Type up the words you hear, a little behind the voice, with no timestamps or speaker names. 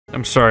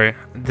I'm sorry.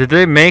 Did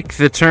they make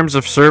the terms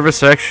of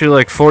service actually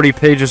like 40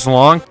 pages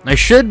long? I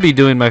should be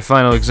doing my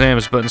final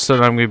exams, but instead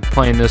I'm going to be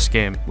playing this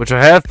game, which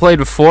I have played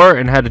before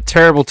and had a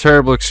terrible,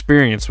 terrible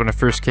experience when it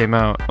first came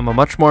out. I'm a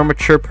much more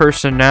mature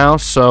person now,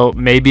 so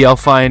maybe I'll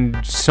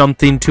find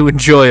something to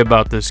enjoy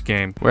about this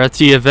game. We're at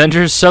the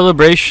Avengers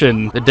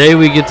celebration, the day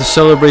we get to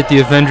celebrate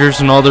the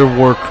Avengers and all their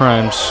war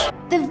crimes.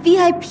 The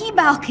VIP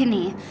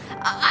balcony.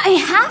 I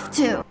have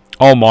to.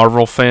 All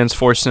Marvel fans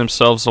forcing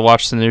themselves to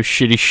watch the new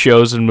shitty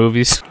shows and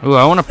movies. Ooh,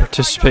 I want to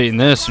participate in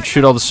this and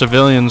shoot all the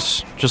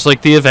civilians, just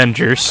like the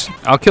Avengers.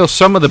 I'll kill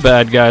some of the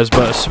bad guys,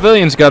 but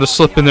civilians gotta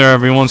slip in there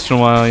every once in a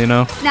while, you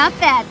know? Not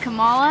bad,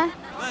 Kamala.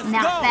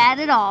 Not bad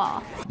at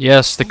all.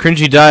 Yes, the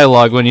cringy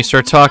dialogue when you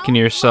start talking to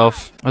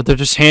yourself. Oh, they're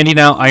just handing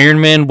out Iron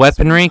Man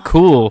weaponry?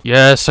 Cool.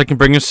 Yes, I can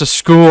bring this to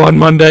school on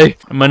Monday.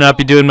 I might not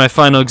be doing my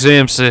final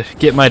exams to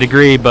get my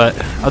degree, but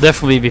I'll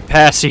definitely be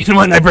passing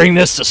when I bring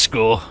this to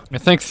school. I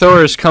think Thor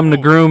has come to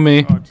groom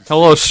me.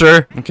 Hello,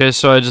 sir. Okay,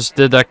 so I just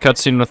did that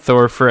cutscene with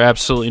Thor for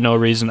absolutely no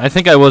reason. I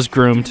think I was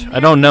groomed. I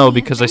don't know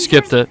because I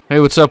skipped it. Hey,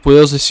 what's up,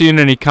 Wheels? I see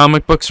any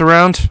comic books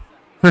around?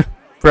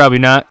 Probably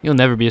not. You'll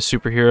never be a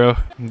superhero.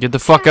 Get the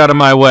fuck out of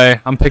my way.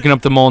 I'm picking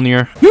up the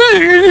Mjolnir.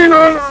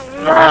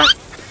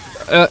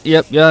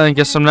 Yep, yeah, I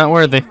guess I'm not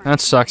worthy.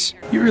 That sucks.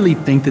 You really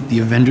think that the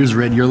Avengers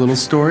read your little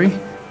story?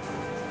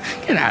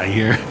 Get out of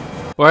here.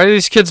 Why are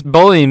these kids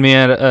bullying me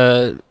at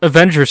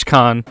Avengers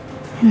Con?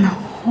 And the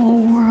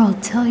whole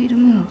world tell you to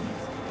move.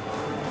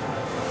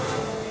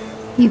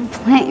 You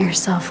plant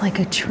yourself like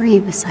a tree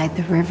beside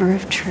the river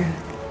of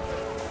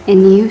truth.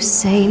 And you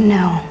say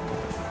no.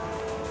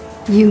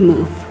 You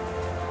move.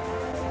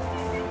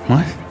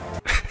 What?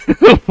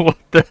 What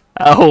the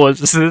hell was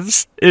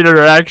this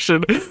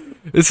interaction?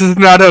 This is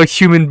not how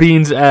human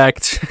beings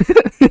act.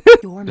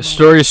 The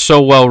story is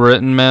so well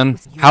written, man.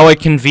 How I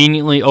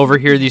conveniently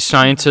overhear these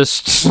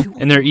scientists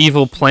and their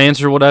evil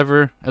plans or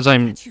whatever as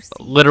I'm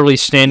literally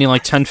standing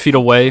like 10 feet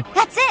away.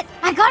 That's it!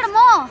 I got them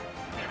all!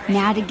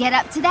 Now to get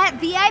up to that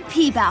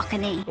VIP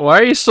balcony. Why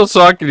are you still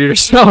talking to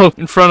yourself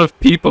in front of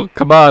people?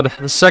 Come on.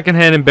 The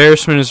secondhand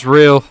embarrassment is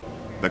real.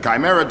 The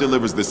Chimera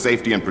delivers the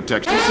safety and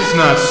protection. This is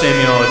not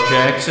Samuel L.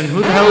 Jackson.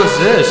 Who the hell is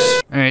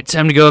this? Alright,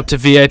 time to go up to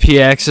VIP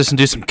access and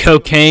do some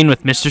cocaine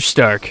with Mr.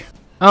 Stark.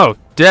 Oh,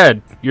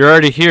 dead. You're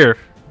already here.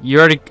 You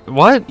already...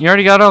 What? You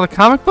already got all the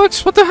comic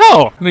books? What the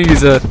hell? I think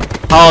he's a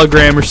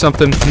hologram or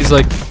something. He's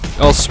like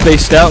all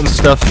spaced out and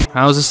stuff.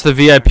 How is this the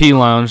VIP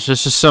lounge?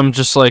 This is some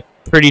just like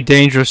pretty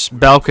dangerous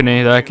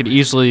balcony that I could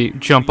easily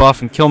jump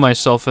off and kill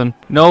myself in.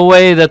 No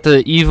way that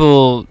the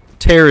evil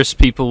terrorist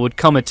people would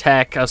come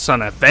attack us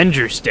on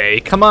Avengers Day.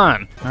 Come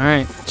on.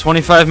 Alright,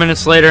 25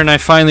 minutes later and I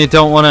finally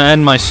don't want to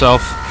end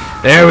myself.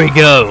 There we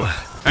go.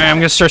 Alright, I'm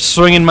gonna start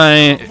swinging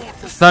my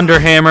thunder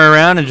hammer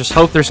around and just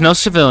hope there's no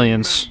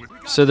civilians.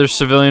 So there's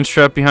civilians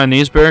trapped behind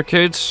these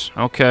barricades?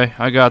 Okay,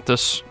 I got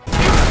this.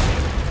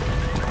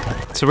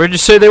 So where'd you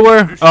say they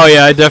were? Oh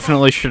yeah, I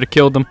definitely should have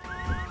killed them.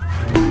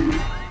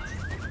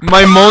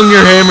 My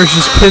Mjolnir hammers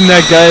just pinned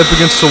that guy up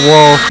against the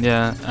wall.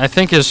 Yeah, I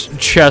think his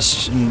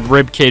chest and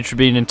rib cage would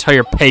be an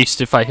entire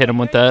paste if I hit him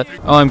with that.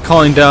 Oh, I'm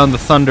calling down the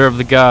thunder of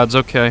the gods.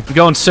 Okay. I'm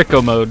going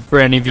sicko mode for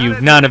any of you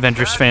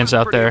non-Avengers fans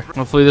out there.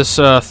 Hopefully this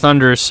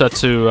thunder is set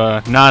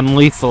to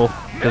non-lethal,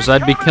 because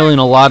I'd be killing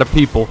a lot of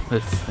people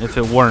if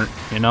it weren't,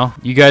 you know?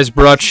 You guys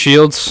brought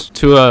shields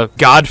to a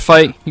god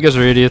fight? You guys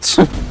are idiots.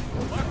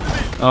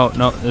 Oh,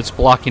 no, it's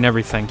blocking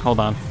everything. Hold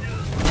on.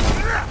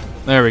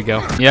 There we go.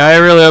 Yeah, I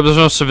really hope there's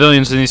no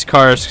civilians in these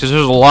cars, because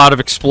there's a lot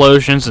of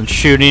explosions and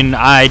shooting.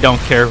 I don't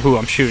care who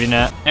I'm shooting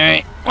at.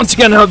 Alright, once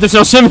again, I hope there's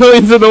no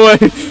civilians in the way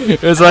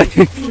as I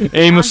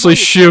aimlessly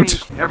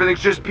shoot.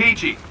 Everything's just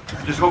peachy.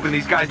 Just hoping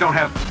these guys don't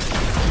have...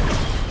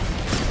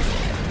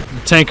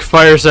 The tank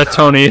fires at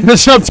Tony. In the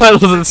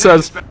subtitles it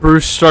says,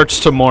 Bruce starts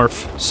to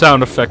morph.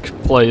 Sound effect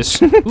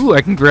plays. Ooh,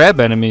 I can grab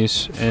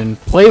enemies and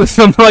play with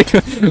them like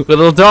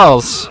little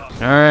dolls.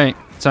 Alright.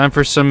 Time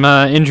for some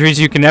injuries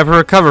you can never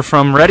recover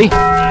from. Ready?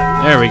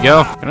 There we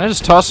go. Can I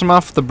just toss him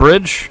off the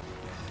bridge?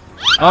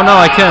 Oh no,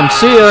 I can.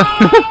 See ya!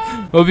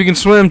 Hope you can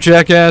swim,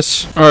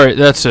 jackass. Alright,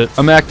 that's it.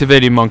 I'm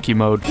activating monkey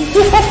mode.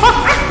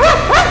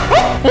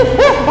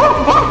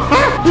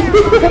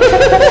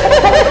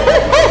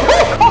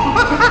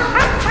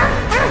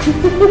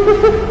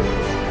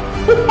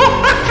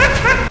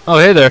 Oh,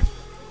 hey there.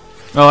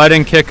 Oh, I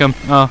didn't kick him.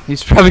 Oh,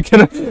 he's probably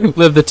gonna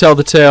live to tell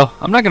the tale.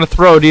 I'm not gonna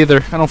throw it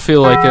either. I don't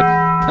feel like it.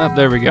 Oh,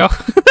 there we go.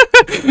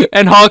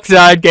 And Hulk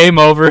died. Game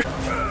over.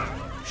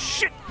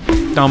 Shit.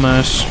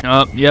 Dumbass.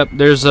 Oh, yep.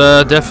 There's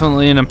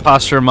definitely an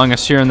imposter among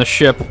us here in the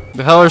ship.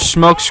 The hell are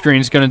smoke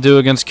screens gonna do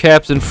against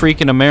Captain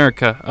freaking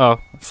America?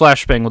 Oh,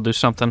 flashbang will do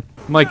something.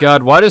 My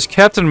god, why does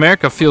Captain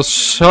America feel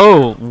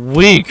so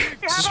weak?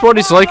 Is this what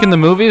he's like in the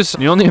movies?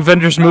 The only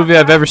Avengers movie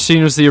I've ever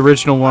seen was the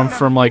original one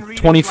from like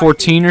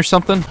 2014 or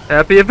something.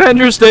 Happy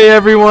Avengers Day,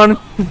 everyone!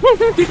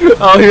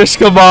 Oh, here's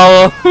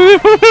Kamala.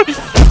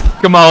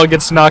 Kamala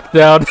gets knocked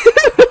down.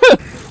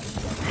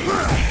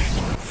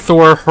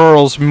 Thor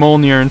hurls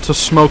Mjolnir into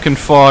smoke and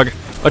fog.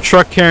 a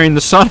truck carrying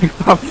the Sonic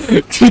bomb.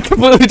 He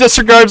completely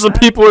disregards the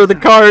people or the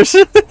cars.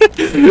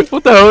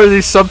 What the hell are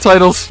these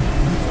subtitles?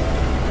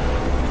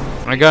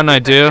 I got an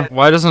idea.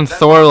 Why doesn't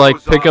Thor,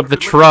 like, pick up the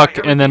truck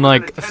and then,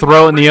 like,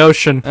 throw it in the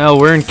ocean? Oh,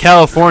 we're in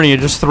California.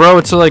 Just throw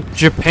it to, like,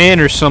 Japan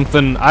or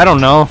something. I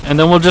don't know. And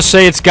then we'll just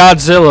say it's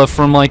Godzilla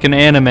from, like, an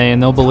anime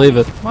and they'll believe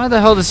it. Why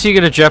the hell does he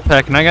get a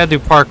jetpack and I gotta do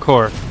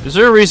parkour? Is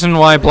there a reason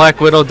why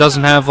Black Widow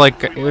doesn't have,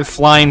 like,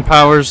 flying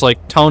powers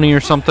like Tony or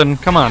something?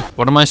 Come on.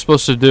 What am I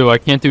supposed to do? I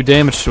can't do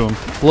damage to him.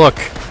 Look.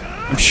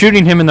 I'm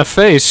shooting him in the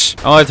face.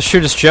 Oh, I have to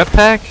shoot his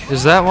jetpack?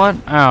 Is that what?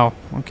 Ow.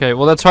 Okay,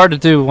 well that's hard to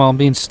do while I'm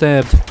being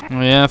stabbed.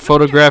 Oh yeah,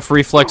 photograph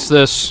reflex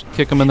this.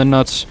 Kick him in the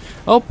nuts.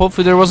 Oh,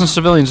 hopefully there wasn't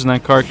civilians in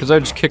that car because I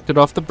just kicked it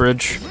off the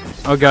bridge.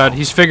 Oh god,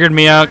 he's figured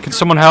me out. Can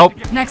someone help?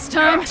 Next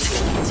time,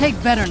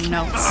 take better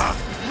notes.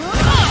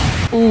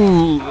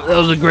 Ooh, that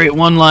was a great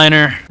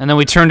one-liner. And then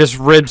we turned his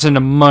ribs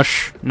into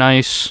mush.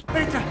 Nice.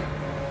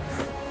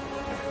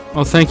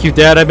 Oh, thank you,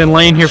 Dad. I've been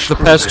laying here for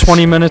the past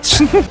 20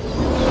 minutes.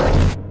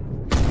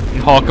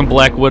 Hulk and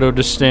Black Widow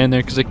just stand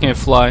there because they can't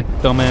fly.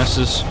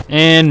 Dumbasses.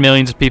 And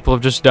millions of people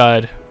have just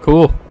died.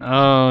 Cool.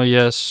 Oh,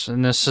 yes.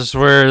 And this is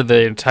where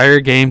the entire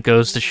game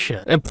goes to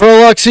shit. The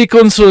prologue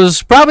sequence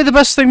was probably the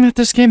best thing that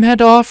this game had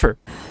to offer.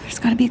 There's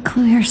gotta be a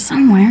clue here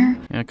somewhere.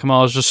 Yeah, come on.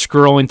 I was just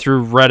scrolling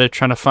through Reddit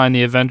trying to find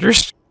the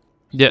Avengers.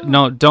 Yeah,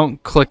 no,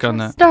 don't click on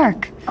that.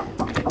 Stark.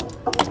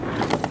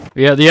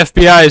 Yeah, the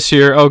FBI is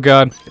here. Oh,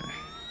 God.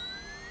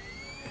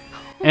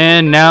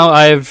 And now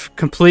I have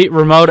complete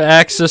remote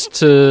access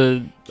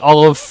to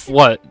all of,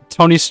 what,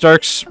 Tony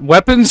Stark's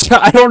weapons?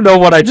 I don't know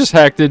what I just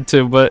hacked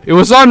into, but it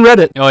was on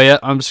Reddit. Oh, yeah,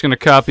 I'm just gonna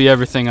copy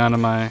everything onto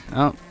my...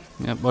 Oh,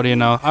 yeah, what do you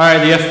know?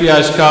 Alright, the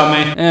FBI's caught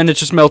me, and it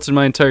just melted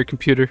my entire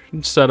computer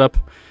and setup.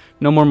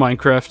 No more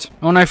Minecraft.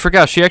 Oh, and I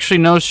forgot, she actually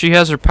knows she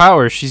has her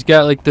powers. She's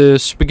got, like, the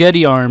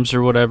spaghetti arms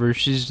or whatever.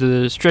 She's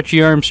the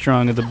stretchy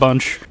Armstrong of the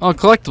bunch. Oh,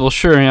 collectible,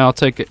 sure, yeah, I'll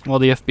take it. While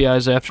the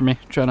FBI's after me,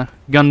 trying to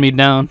gun me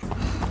down.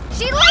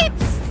 She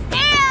leaps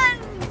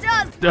and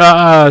does.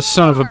 Ah,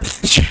 son of a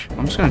bitch.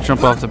 I'm just gonna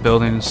jump off the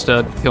building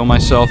instead. Kill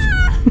myself.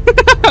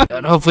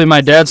 And hopefully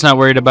my dad's not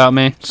worried about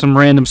me. Some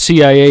random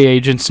CIA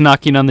agents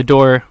knocking on the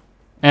door,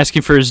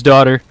 asking for his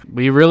daughter.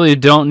 We really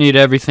don't need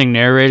everything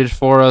narrated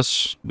for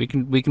us. We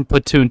can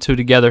put two and two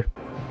together.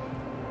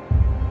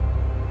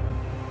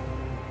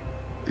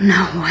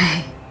 No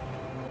way.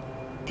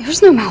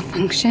 There's no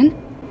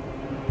malfunction.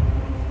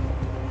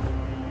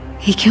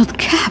 He killed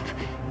Cap.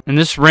 And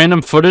this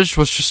random footage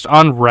was just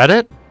on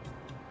Reddit?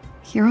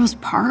 Heroes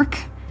Park?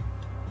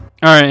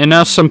 Alright, and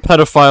now some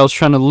pedophile's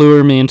trying to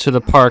lure me into the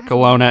park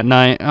alone at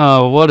night.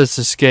 Oh, what is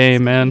this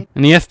game, man?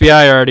 And the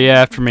FBI are already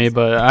after me,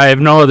 but I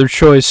have no other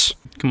choice.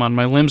 Come on,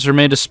 my limbs are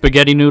made of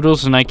spaghetti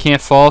noodles and I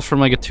can't fall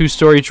from like a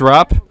 2-story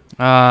drop?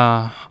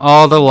 Ah,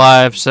 all the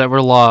lives that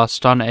were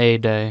lost on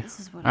A-Day.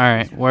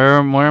 Alright, where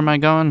am I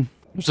going?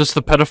 Is this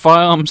the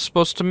pedophile I'm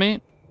supposed to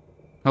meet?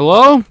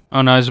 Hello?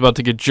 Oh no, he's about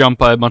to get jumped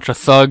by a bunch of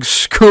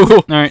thugs.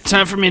 Cool. Alright,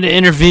 time for me to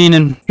intervene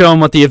and show him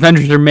what the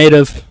Avengers are made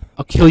of.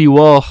 I'll kill you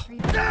all.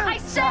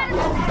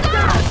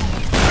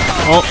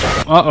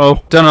 Oh,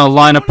 uh-oh. Done a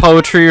line of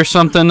poetry or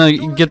something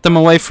to get them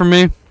away from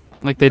me?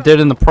 Like they did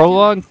in the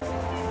prologue?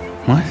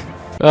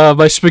 What?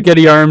 My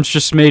spaghetti arms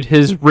just made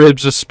his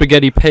ribs a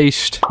spaghetti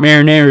paste.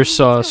 Marinara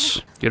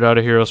sauce. Get out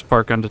of Heroes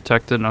Park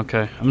undetected.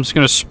 Okay, I'm just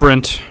gonna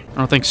sprint. I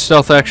don't think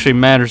stealth actually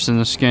matters in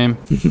this game.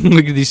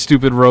 Look at these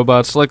stupid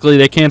robots. Luckily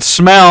they can't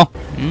smell.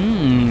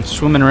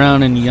 Swimming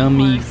around in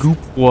yummy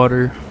goop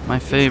water. My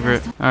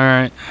favorite.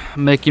 Alright,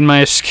 I'm making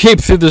my escape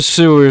through the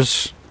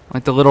sewers.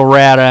 Like the little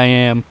rat I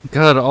am.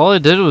 God, all I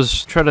did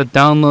was try to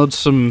download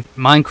some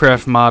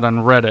Minecraft mod on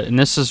Reddit, and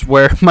this is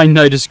where my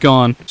night is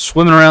gone.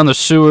 Swimming around the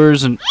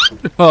sewers and...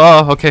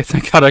 Oh, okay,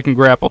 thank God I can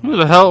grapple. What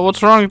the hell?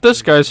 What's wrong with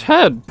this guy's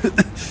head?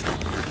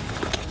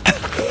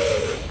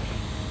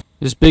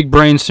 His big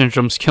brain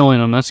syndrome's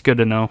killing him, that's good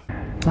to know.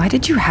 Why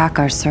did you hack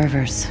our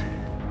servers?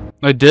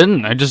 I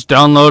didn't, I just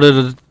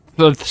downloaded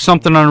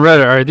something on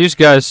Reddit. Alright, these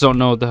guys don't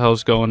know what the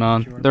hell's going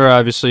on. They're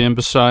obviously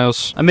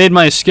imbeciles. I made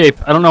my escape.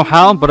 I don't know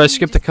how, but I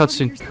skipped a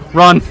cutscene.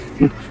 Run!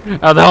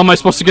 How the hell am I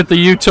supposed to get to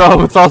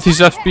Utah with all these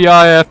FBI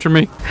after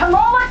me?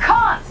 Kamala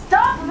Khan,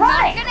 stop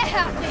running! Not gonna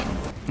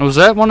happen. Was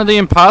that one of the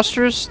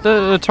imposters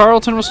that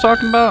Tarleton was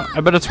talking about?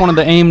 I bet it's one of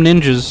the AIM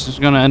ninjas who's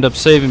gonna end up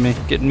saving me,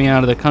 getting me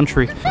out of the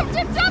country.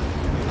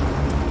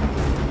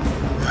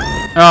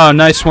 Oh,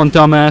 nice one,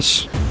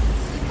 dumbass.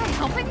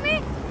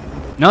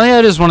 No, yeah,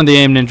 it is one of the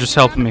AIM ninjas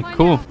helping me.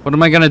 Cool. What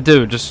am I gonna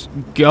do? Just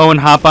go and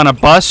hop on a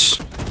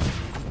bus?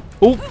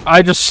 Oop,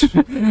 I just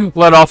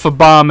let off a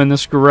bomb in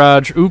this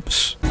garage.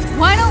 Oops.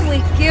 Why don't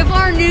we give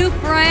our new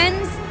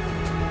friends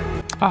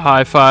a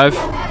high five?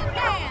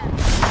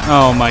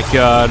 Oh my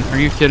God, are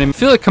you kidding me? I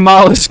feel like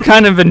Kamala's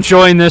kind of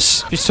enjoying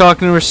this. She's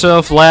talking to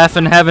herself,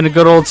 laughing, having a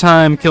good old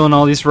time, killing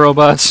all these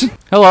robots.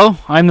 Hello,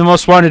 I'm the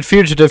most wanted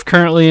fugitive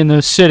currently in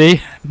the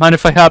city. Mind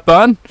if I hop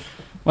on?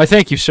 Why,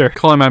 thank you, sir.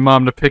 Calling my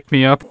mom to pick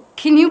me up.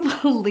 Can you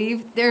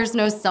believe there's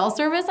no cell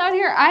service out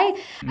here?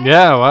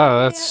 Yeah, wow,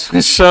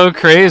 that's so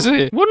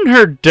crazy. Wouldn't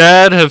her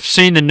dad have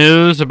seen the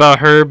news about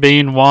her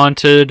being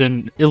wanted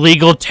and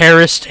illegal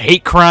terrorist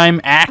hate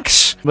crime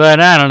acts? But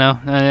I don't know.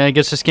 I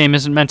guess this game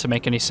isn't meant to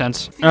make any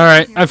sense.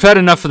 Alright, I've had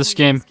enough of this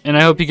game, and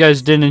I hope you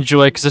guys did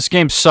enjoy, because this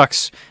game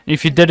sucks. And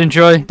if you did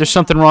enjoy, there's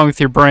something wrong with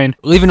your brain.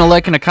 Leaving a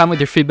like and a comment with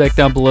your feedback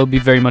down below would be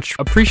very much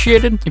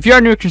appreciated. If you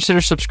are new,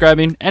 consider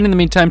subscribing. And in the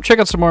meantime, check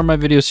out some more of my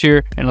videos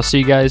here, and I'll see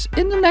you guys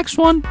in the next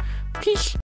one. Peace.